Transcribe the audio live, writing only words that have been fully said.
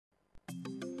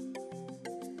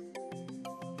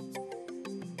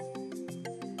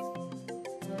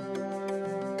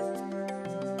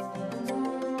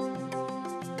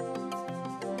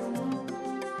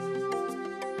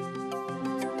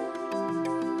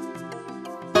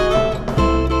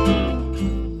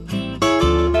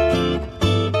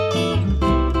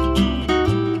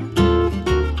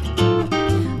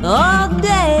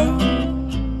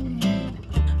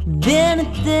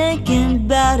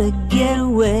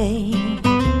day.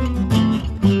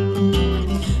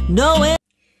 Knowing.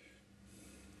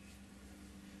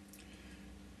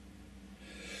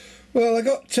 Well, I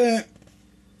got a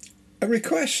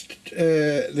request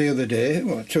the other day,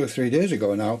 well, 2 or 3 days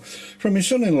ago now, from my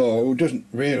son-in-law, who doesn't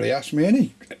really ask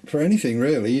me for anything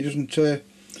really. He doesn't.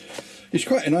 He's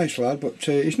quite a nice lad, but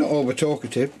he's not over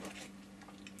talkative.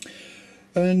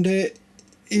 And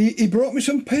he brought me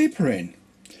some paper in,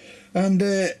 and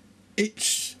this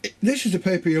is the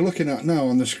paper you're looking at now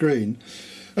on the screen,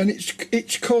 and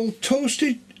it's called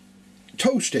Toasted.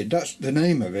 That's the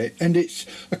name of it, and it's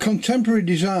a contemporary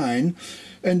design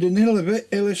and an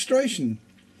illustration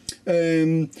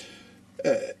in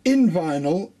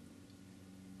vinyl,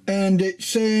 and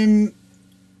it's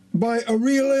by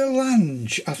Aurelia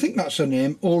Lange. I think that's her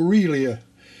name, Aurelia,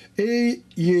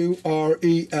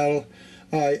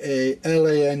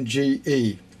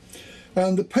 AURELIALANGE,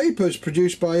 and the paper's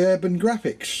produced by Urban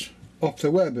Graphics off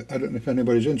the web. I don't know if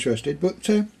anybody's interested, but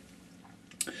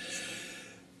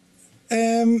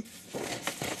and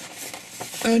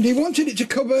he wanted it to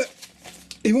cover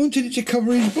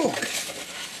his book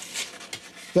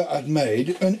that I'd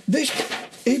made, and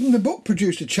even the book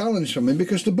produced a challenge for me,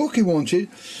 because the book he wanted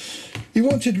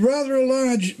rather a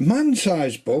large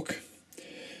man-sized book.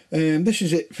 This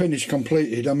is it, finished,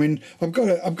 completed. I mean, I've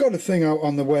got a thing out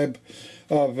on the web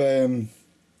of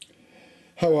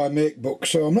how I make books,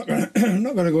 so I'm not going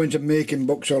to go into making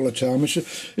books all the time.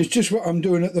 It's just what I'm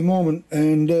doing at the moment,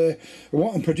 and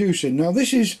what I'm producing. Now,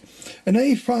 this is an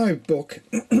A5 book,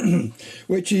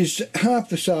 which is half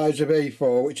the size of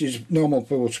A4, which is normal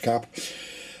foolscap,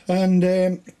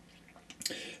 and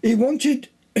he wanted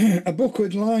a book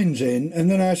with lines in,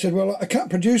 and then I said, well, I can't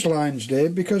produce lines,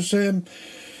 Dave, because the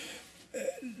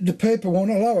paper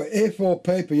won't allow it. A4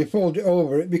 paper, you fold it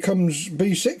over, it becomes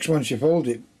B6 once you fold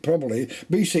it. Probably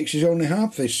B6 is only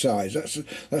half this size.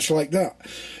 That's like that.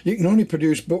 You can only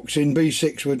produce books in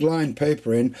B6 with lined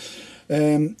paper in,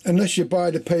 unless you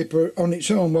buy the paper on its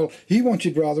own. Well, he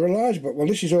wanted rather a large book. Well,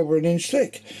 this is over an inch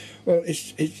thick. Well,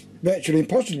 it's virtually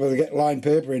impossible to get lined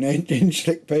paper in 8-inch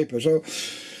thick paper. So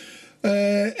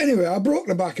anyway, I broke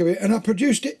the back of it and I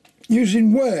produced it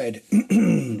using Word.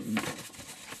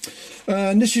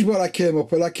 And this is what I came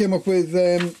up with. I came up with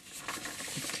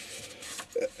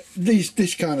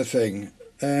this kind of thing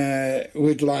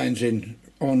with lines in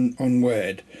on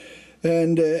Word,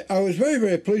 and I was very,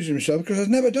 very pleased with myself because I've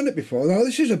never done it before. Now,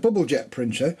 this is a bubble jet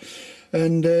printer,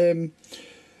 and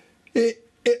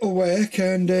it'll work,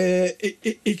 and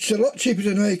it's a lot cheaper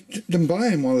to make than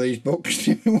buying one of these books.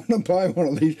 If you want to buy one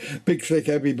of these big, thick,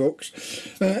 heavy books,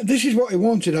 this is what he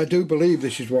wanted. I do believe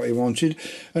this is what he wanted,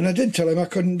 and I did tell him I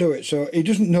couldn't do it, so he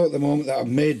doesn't know at the moment that I've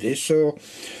made this, so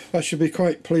I should be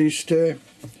quite pleased to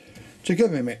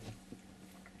give him it.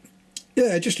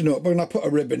 Yeah, just a notebook, and I put a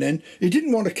ribbon in. He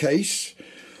didn't want a case,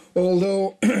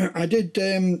 although I did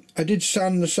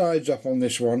sand the sides off on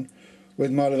this one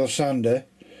with my little sander,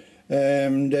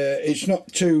 and it's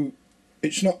not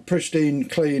pristine,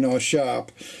 clean or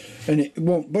sharp, and it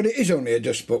won't, but it is only a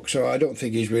dust book, so I don't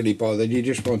think he's really bothered. He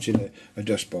just wanted a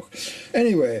dust book.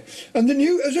 Anyway, and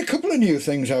there's a couple of new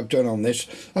things I've done on this.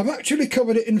 I've actually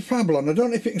covered it in Fablon. I don't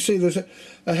know if you can see, there's a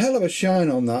hell of a shine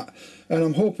on that, and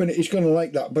I'm hoping he's going to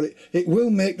like that, but it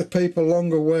will make the paper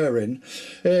longer wearing.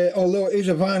 Although it is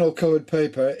a vinyl covered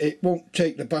paper, it won't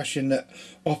take the bashing that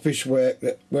office work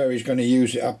where he's going to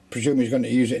use it. I presume he's going to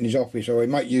use it in his office, or he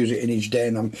might use it in his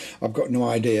den. I've got no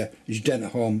idea, his den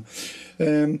at home.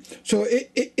 So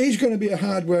it is going to be a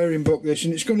hard wearing book, this,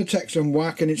 and it's going to take some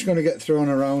whack and it's going to get thrown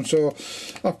around, so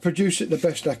I've produced it the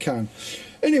best I can.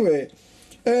 Anyway,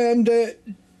 and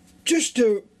just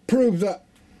to prove that,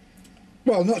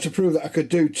 well, not to prove that I could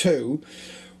do two,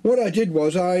 what I did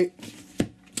was I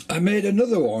made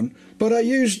another one, but I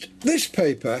used this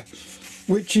paper,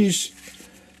 which is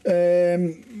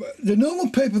the normal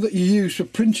paper that you use for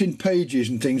printing pages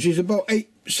and things is about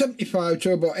 75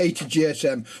 to about 80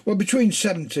 GSM. Well, between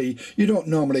 70, you don't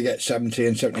normally get 70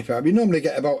 and 75, you normally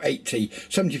get about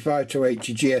 75 to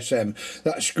 80 GSM.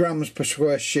 That's grams per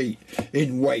square sheet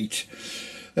in weight,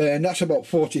 and that's about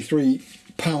 43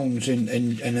 pounds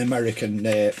in American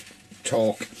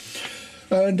talk.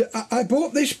 And I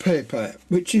bought this paper,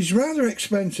 which is rather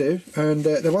expensive, and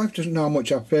the wife doesn't know how much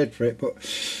I've paid for it, but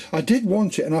I did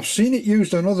want it, and I've seen it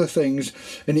used on other things,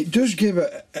 and it does give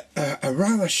a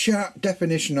rather sharp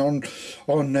definition on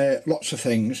lots of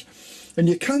things, and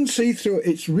you can see through it.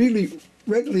 It's really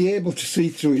readily able to see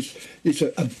through. It's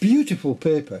a beautiful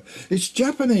paper. It's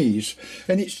Japanese,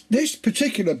 and this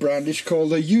particular brand is called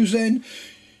the Yuzen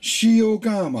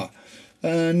Shiogama,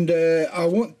 and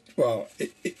well,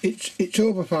 it's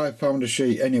over £5 a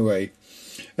sheet anyway,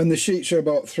 and the sheets are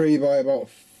about 3 by about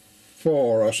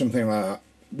 4 or something like that,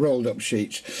 rolled up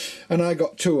sheets, and I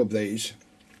got 2 of these,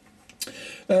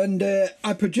 and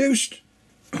I produced,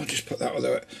 I'll just put that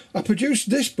other way, I produced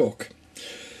this book,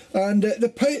 and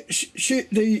the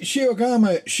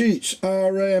Shiogama sheets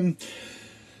are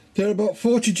they're about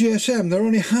 40 GSM. They're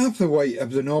only half the weight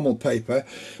of the normal paper,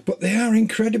 but they are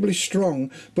incredibly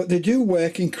strong, but they do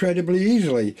work incredibly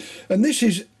easily. And this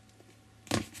is,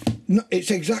 it's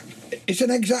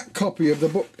an exact copy of the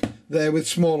book there with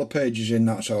smaller pages in,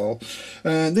 that's all.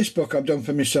 And this book I've done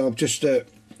for myself just to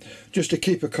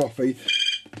keep a copy.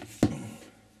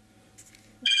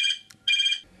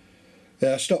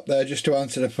 Yeah, I stopped there just to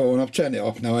answer the phone. I've turned it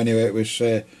off now anyway. It was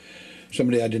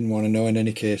somebody I didn't want to know in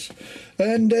any case.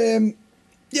 And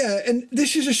yeah, and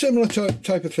this is a similar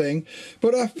type of thing,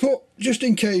 but I've put, just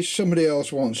in case somebody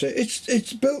else wants it,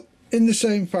 it's built in the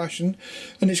same fashion,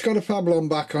 and it's got a Fablon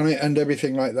back on it and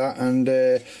everything like that, and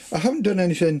I haven't done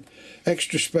anything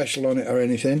extra special on it or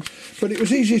anything, but it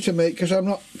was easy to make because I'm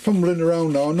not fumbling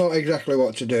around now, I know exactly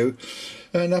what to do.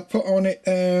 And I put on it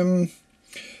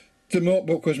the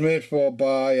notebook was made for,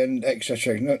 by, and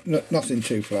etc. Nothing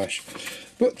too flash,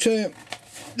 but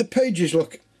the pages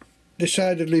look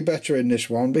decidedly better in this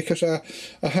one because I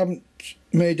haven't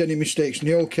made any mistakes and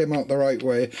they all came out the right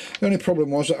way. The only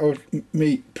problem was that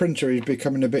my printer is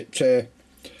becoming a bit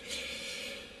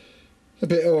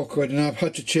awkward, and I've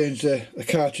had to change the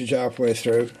cartridge halfway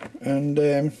through,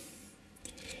 and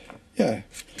yeah.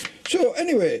 So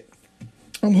anyway,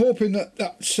 I'm hoping that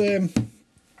that's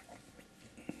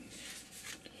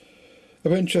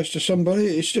of interest to somebody.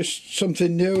 It's just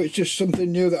something new. It's just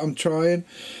something new that I'm trying.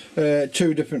 2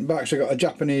 different backs. I got a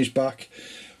Japanese back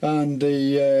and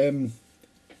the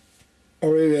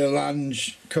Aurelia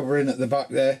Lange covering at the back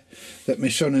there that my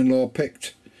son-in-law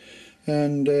picked,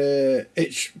 and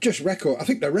it's just record. I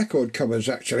think they're record covers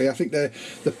actually. I think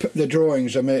the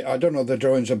drawings are made. I don't know if the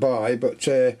drawings are by, but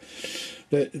they're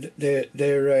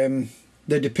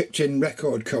depicting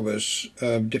record covers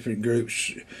of different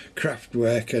groups,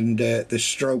 Kraftwerk and the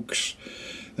Strokes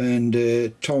and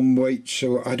Tom Waits,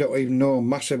 so I don't even know,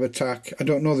 Massive Attack. I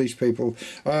don't know these people.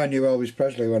 I knew Elvis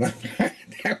Presley when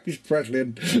Elvis Presley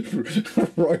and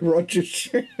Roy Rogers.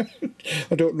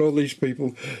 I don't know these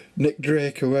people, Nick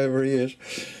Drake, whoever he is.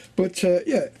 But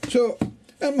yeah, so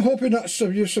I'm hoping that's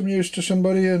some use to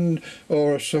somebody, and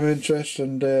or some interest,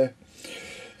 and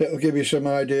it'll give you some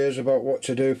ideas about what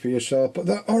to do for yourself. But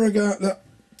that origami,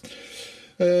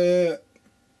 that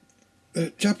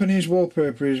Japanese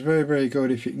wallpaper is very, very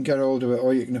good if you can get hold of it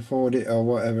or you can afford it or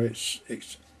whatever.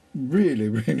 It's really,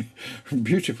 really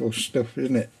beautiful stuff,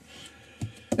 isn't it?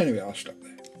 Anyway, I'll stop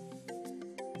there.